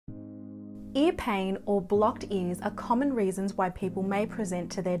Ear pain or blocked ears are common reasons why people may present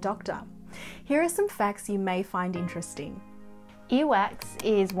to their doctor. Here are some facts you may find interesting. Earwax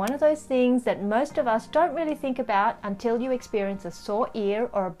is one of those things that most of us don't really think about until you experience a sore ear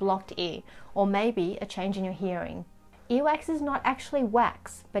or a blocked ear, or maybe a change in your hearing. Earwax is not actually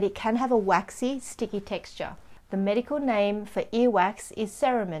wax, but it can have a waxy, sticky texture. The medical name for earwax is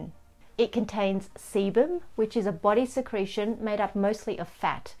cerumen. It contains sebum, which is a body secretion made up mostly of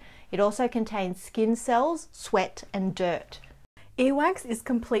fat. It also contains skin cells, sweat, and dirt. Earwax is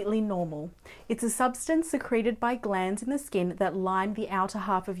completely normal. It's a substance secreted by glands in the skin that line the outer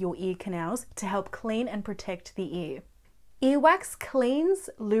half of your ear canals to help clean and protect the ear. Earwax cleans,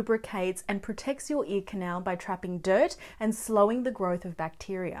 lubricates, and protects your ear canal by trapping dirt and slowing the growth of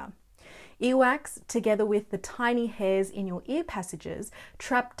bacteria. Earwax, together with the tiny hairs in your ear passages,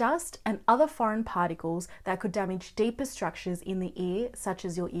 trap dust and other foreign particles that could damage deeper structures in the ear, such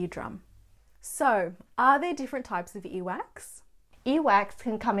as your eardrum. So, are there different types of earwax? Earwax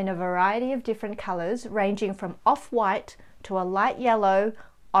can come in a variety of different colours, ranging from off-white to a light yellow,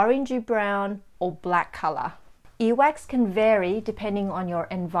 orangey brown, or black colour. Earwax can vary depending on your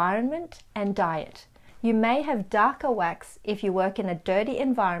environment and diet. You may have darker wax if you work in a dirty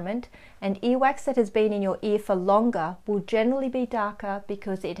environment, and earwax that has been in your ear for longer will generally be darker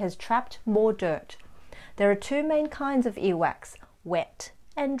because it has trapped more dirt. There are two main kinds of earwax, wet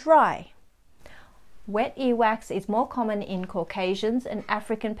and dry. Wet earwax is more common in Caucasians and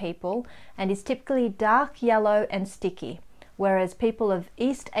African people and is typically dark yellow and sticky, whereas people of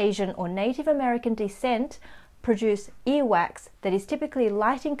East Asian or Native American descent produce earwax that is typically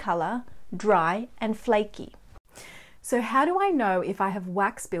light in colour, dry and flaky. So how do I know if I have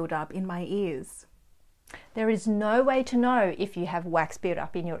wax buildup in my ears? There is no way to know if you have wax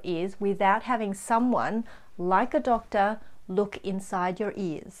buildup in your ears without having someone, like a doctor, look inside your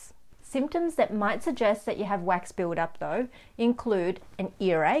ears. Symptoms that might suggest that you have wax buildup, though, include an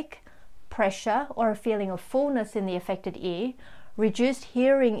earache, pressure or a feeling of fullness in the affected ear, reduced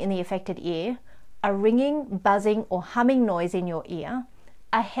hearing in the affected ear, a ringing, buzzing or humming noise in your ear,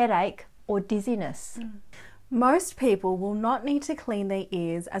 a headache or dizziness. Most people will not need to clean their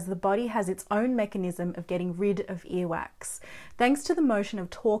ears, as the body has its own mechanism of getting rid of earwax. Thanks to the motion of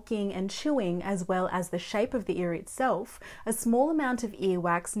talking and chewing, as well as the shape of the ear itself, a small amount of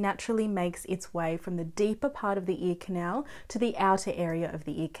earwax naturally makes its way from the deeper part of the ear canal to the outer area of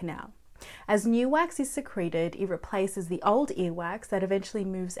the ear canal. As new wax is secreted, it replaces the old earwax that eventually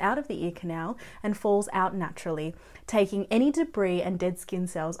moves out of the ear canal and falls out naturally, taking any debris and dead skin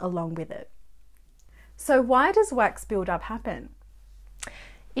cells along with it. So why does wax buildup happen?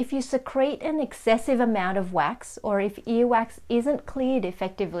 If you secrete an excessive amount of wax, or if earwax isn't cleared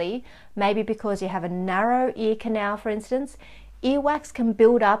effectively, maybe because you have a narrow ear canal for instance, earwax can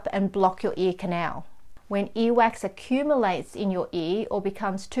build up and block your ear canal. When earwax accumulates in your ear or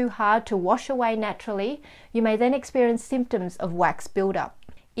becomes too hard to wash away naturally, you may then experience symptoms of wax buildup.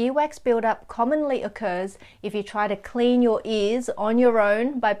 Earwax buildup commonly occurs if you try to clean your ears on your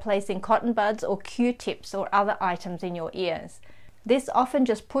own by placing cotton buds or Q-tips or other items in your ears. This often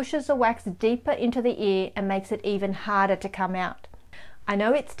just pushes the wax deeper into the ear and makes it even harder to come out. I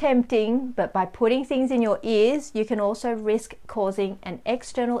know it's tempting, but by putting things in your ears, you can also risk causing an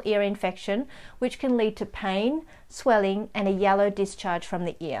external ear infection, which can lead to pain, swelling, and a yellow discharge from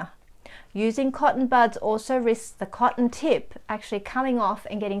the ear. Using cotton buds also risks the cotton tip actually coming off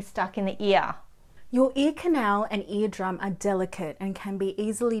and getting stuck in the ear. Your ear canal and eardrum are delicate and can be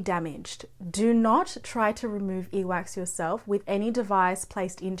easily damaged. Do not try to remove earwax yourself with any device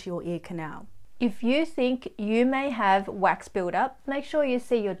placed into your ear canal. If you think you may have wax buildup, make sure you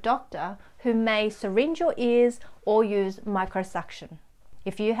see your doctor, who may syringe your ears or use microsuction.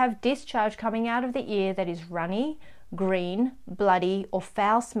 If you have discharge coming out of the ear that is runny, green, bloody or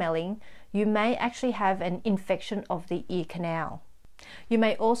foul smelling, you may actually have an infection of the ear canal. You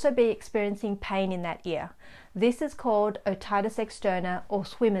may also be experiencing pain in that ear. This is called otitis externa or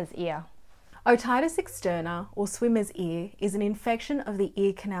swimmer's ear. Otitis externa or swimmer's ear is an infection of the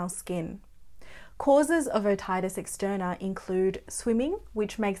ear canal skin. Causes of otitis externa include swimming,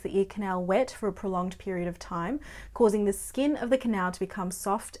 which makes the ear canal wet for a prolonged period of time, causing the skin of the canal to become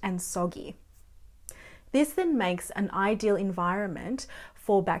soft and soggy. This then makes an ideal environment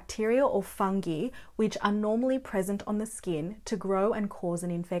for bacteria or fungi, which are normally present on the skin, to grow and cause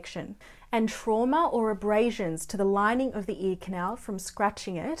an infection. And trauma or abrasions to the lining of the ear canal from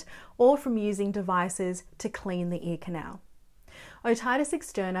scratching it or from using devices to clean the ear canal. Otitis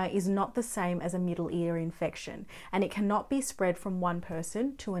externa is not the same as a middle ear infection, and it cannot be spread from one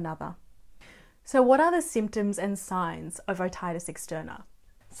person to another. So what are the symptoms and signs of otitis externa?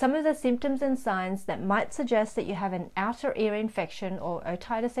 Some of the symptoms and signs that might suggest that you have an outer ear infection or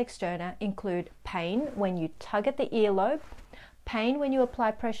otitis externa include pain when you tug at the earlobe, pain when you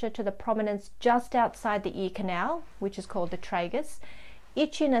apply pressure to the prominence just outside the ear canal, which is called the tragus,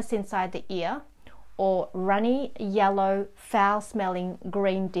 itchiness inside the ear, or runny, yellow, foul-smelling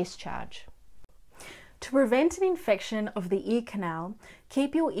green discharge. To prevent an infection of the ear canal,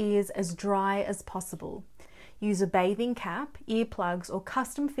 keep your ears as dry as possible. Use a bathing cap, earplugs, or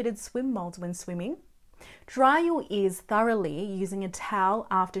custom-fitted swim molds when swimming. Dry your ears thoroughly using a towel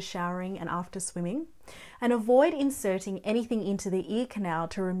after showering and after swimming. And avoid inserting anything into the ear canal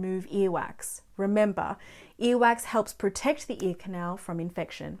to remove earwax. Remember, earwax helps protect the ear canal from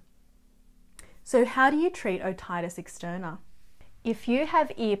infection. So how do you treat otitis externa? If you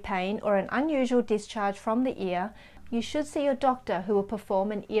have ear pain or an unusual discharge from the ear, you should see your doctor who will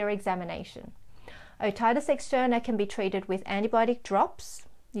perform an ear examination. Otitis externa can be treated with antibiotic drops,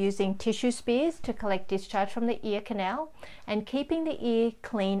 using tissue spears to collect discharge from the ear canal, and keeping the ear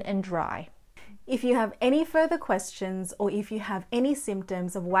clean and dry. If you have any further questions or if you have any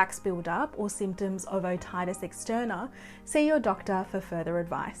symptoms of wax buildup or symptoms of otitis externa, see your doctor for further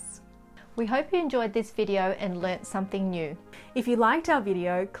advice. We hope you enjoyed this video and learnt something new. If you liked our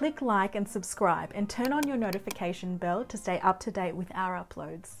video, click like and subscribe and turn on your notification bell to stay up to date with our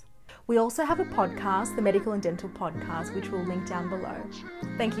uploads. We also have a podcast, the Medical and Dental Podcast, which we'll link down below.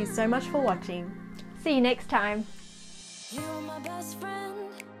 Thank you so much for watching. See you next time. You were my best friend.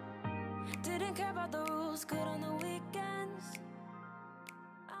 Didn't care about the rules, good on the weekend.